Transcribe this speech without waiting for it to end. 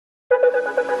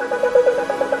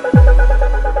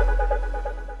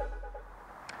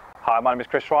Hi, my name is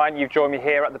Chris Ryan. You've joined me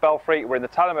here at the Belfry. We're in the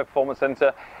Talent Performance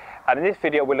Centre, and in this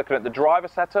video we're looking at the driver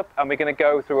setup, and we're going to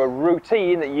go through a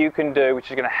routine that you can do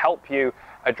which is going to help you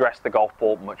address the golf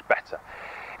ball much better.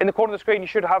 In the corner of the screen you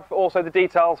should have also the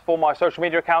details for my social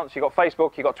media accounts. You've got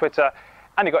Facebook, you've got Twitter,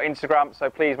 and you've got Instagram, so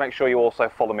please make sure you also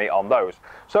follow me on those.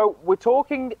 So we're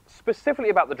talking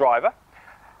specifically about the driver,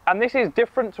 and this is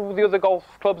different to the other golf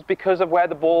clubs because of where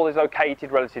the ball is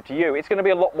located relative to you. It's going to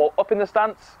be a lot more up in the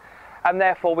stance, and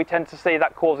therefore we tend to see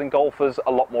that causing golfers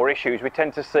a lot more issues. We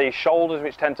tend to see shoulders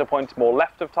which tend to point more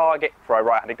left of target for a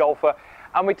right-handed golfer,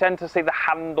 and we tend to see the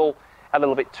handle a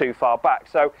little bit too far back.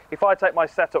 So if I take my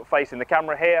setup facing the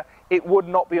camera here, it would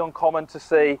not be uncommon to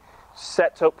see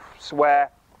setups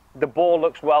where the ball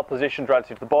looks well positioned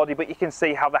relative to the body, but you can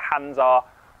see how the hands are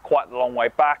quite a long way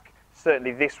back.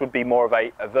 Certainly this would be more of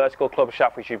a vertical club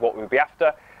shaft, which is what we would be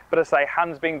after. But as I say,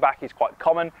 hands being back is quite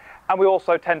common, and we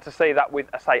also tend to see that with,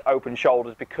 as I say, open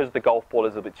shoulders because the golf ball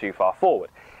is a bit too far forward.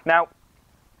 Now,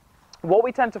 what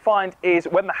we tend to find is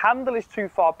when the handle is too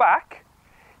far back,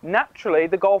 naturally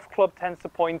the golf club tends to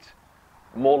point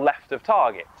more left of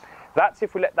target. That's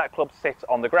if we let that club sit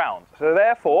on the ground. So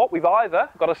therefore, we've either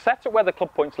got to set it where the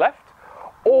club points left,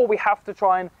 or we have to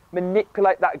try and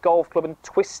manipulate that golf club and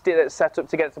twist it at setup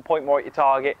to get it to point more at your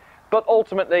target. But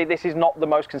ultimately, this is not the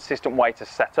most consistent way to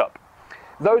set up.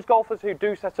 Those golfers who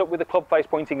do set up with the club face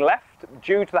pointing left,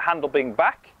 due to the handle being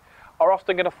back, are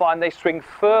often going to find they swing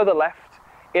further left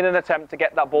in an attempt to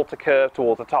get that ball to curve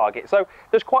towards the target. So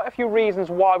there's quite a few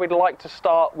reasons why we'd like to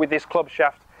start with this club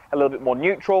shaft a little bit more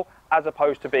neutral, as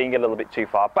opposed to being a little bit too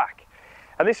far back.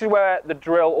 And this is where the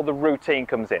drill or the routine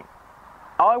comes in.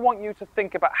 I want you to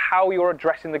think about how you're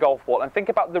addressing the golf ball and think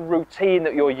about the routine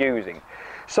that you're using.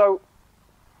 So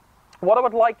what I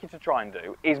would like you to try and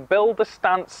do is build the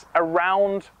stance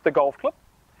around the golf club,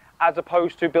 as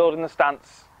opposed to building the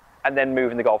stance and then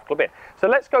moving the golf club in. So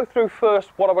let's go through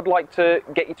first what I would like to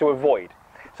get you to avoid.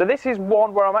 So this is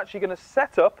one where I'm actually going to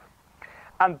set up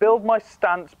and build my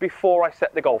stance before I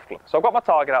set the golf club. So I've got my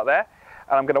target out there,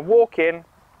 and I'm going to walk in, and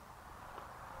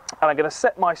I'm going to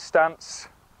set my stance,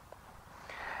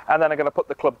 and then I'm going to put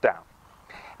the club down.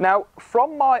 Now,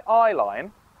 from my eye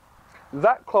line,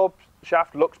 that club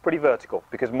shaft looks pretty vertical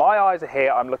because my eyes are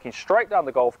here. I'm looking straight down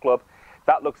the golf club.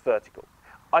 That looks vertical.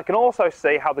 I can also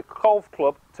see how the golf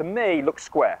club, to me, looks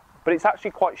square, but it's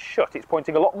actually quite shut. It's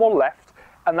pointing a lot more left,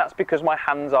 and that's because my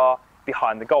hands are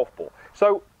behind the golf ball.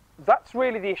 So that's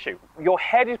really the issue. Your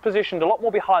head is positioned a lot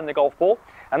more behind the golf ball,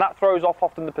 and that throws off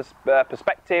often the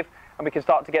perspective, and we can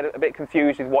start to get a bit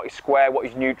confused with what is square, what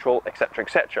is neutral, etc.,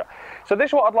 etc. So this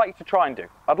is what I'd like you to try and do.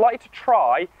 I'd like you to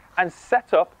try and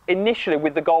set up initially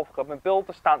with the golf club and build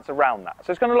the stance around that.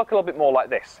 So it's going to look a little bit more like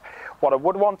this. What I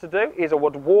would want to do is I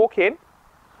would walk in,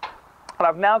 and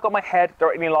I've now got my head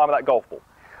directly in line with that golf ball.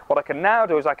 What I can now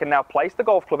do is I can now place the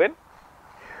golf club in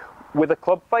with a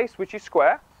club face which is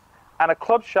square and a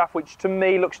club shaft which to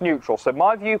me looks neutral. So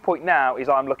my viewpoint now is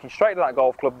I'm looking straight at that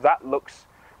golf club. That looks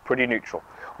pretty neutral.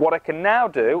 What I can now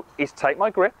do is take my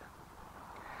grip.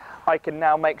 I can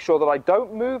now make sure that I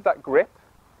don't move that grip,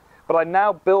 but I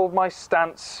now build my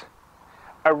stance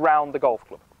around the golf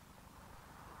club.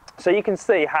 So you can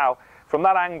see how from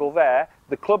that angle there,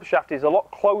 the club shaft is a lot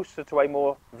closer to a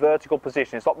more vertical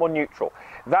position. It's a lot more neutral.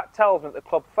 That tells me that the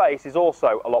club face is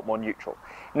also a lot more neutral.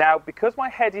 Now, because my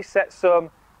head is set some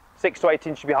 6 to 8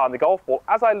 inches behind the golf ball,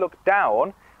 as I look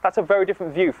down, that's a very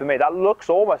different view for me. That looks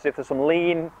almost as if there's some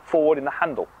lean forward in the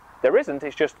handle. There isn't,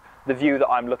 it's just the view that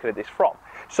I'm looking at this from.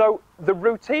 So the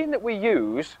routine that we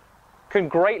use can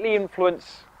greatly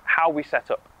influence how we set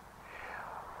up.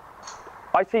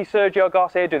 I see Sergio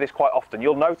Garcia do this quite often.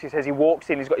 You'll notice as he walks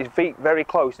in, he's got his feet very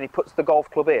close and he puts the golf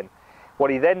club in. What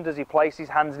he then does, he places his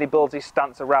hands and he builds his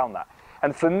stance around that.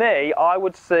 And for me, I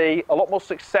would see a lot more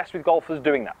success with golfers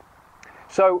doing that.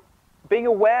 So being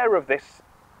aware of this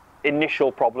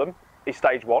initial problem is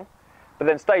stage one. But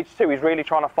then stage two is really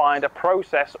trying to find a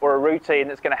process or a routine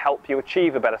that's going to help you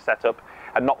achieve a better setup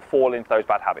and not fall into those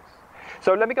bad habits.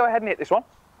 So let me go ahead and hit this one.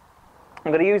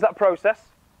 I'm going to use that process,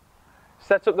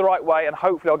 set up the right way, and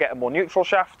hopefully I'll get a more neutral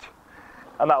shaft,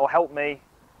 and that will help me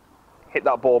hit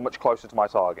that ball much closer to my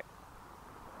target.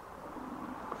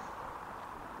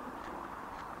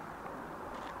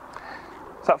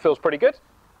 So that feels pretty good.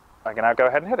 I can now go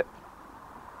ahead and hit it.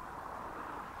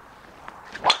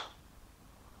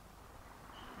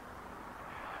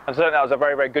 And certainly that was a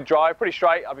very, very good drive, pretty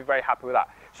straight. I'll be very happy with that.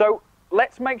 So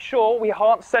let's make sure we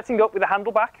aren't setting up with the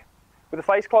handle back, with the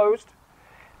face closed,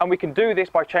 and we can do this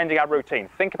by changing our routine.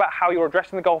 Think about how you're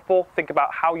addressing the golf ball, think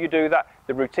about how you do that,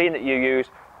 the routine that you use,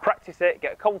 practice it,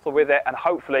 get comfortable with it, and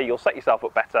hopefully you'll set yourself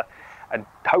up better and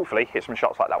hopefully hit some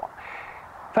shots like that one.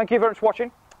 Thank you very much for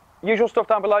watching. Usual stuff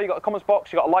down below. You've got a comments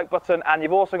box, you've got a like button, and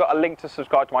you've also got a link to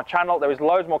subscribe to my channel. There is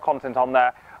loads more content on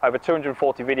there, over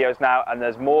 240 videos now, and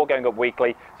there's more going up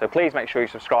weekly, so please make sure you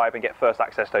subscribe and get first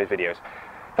access to those videos.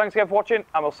 Thanks again for watching,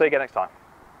 and we'll see you again next time.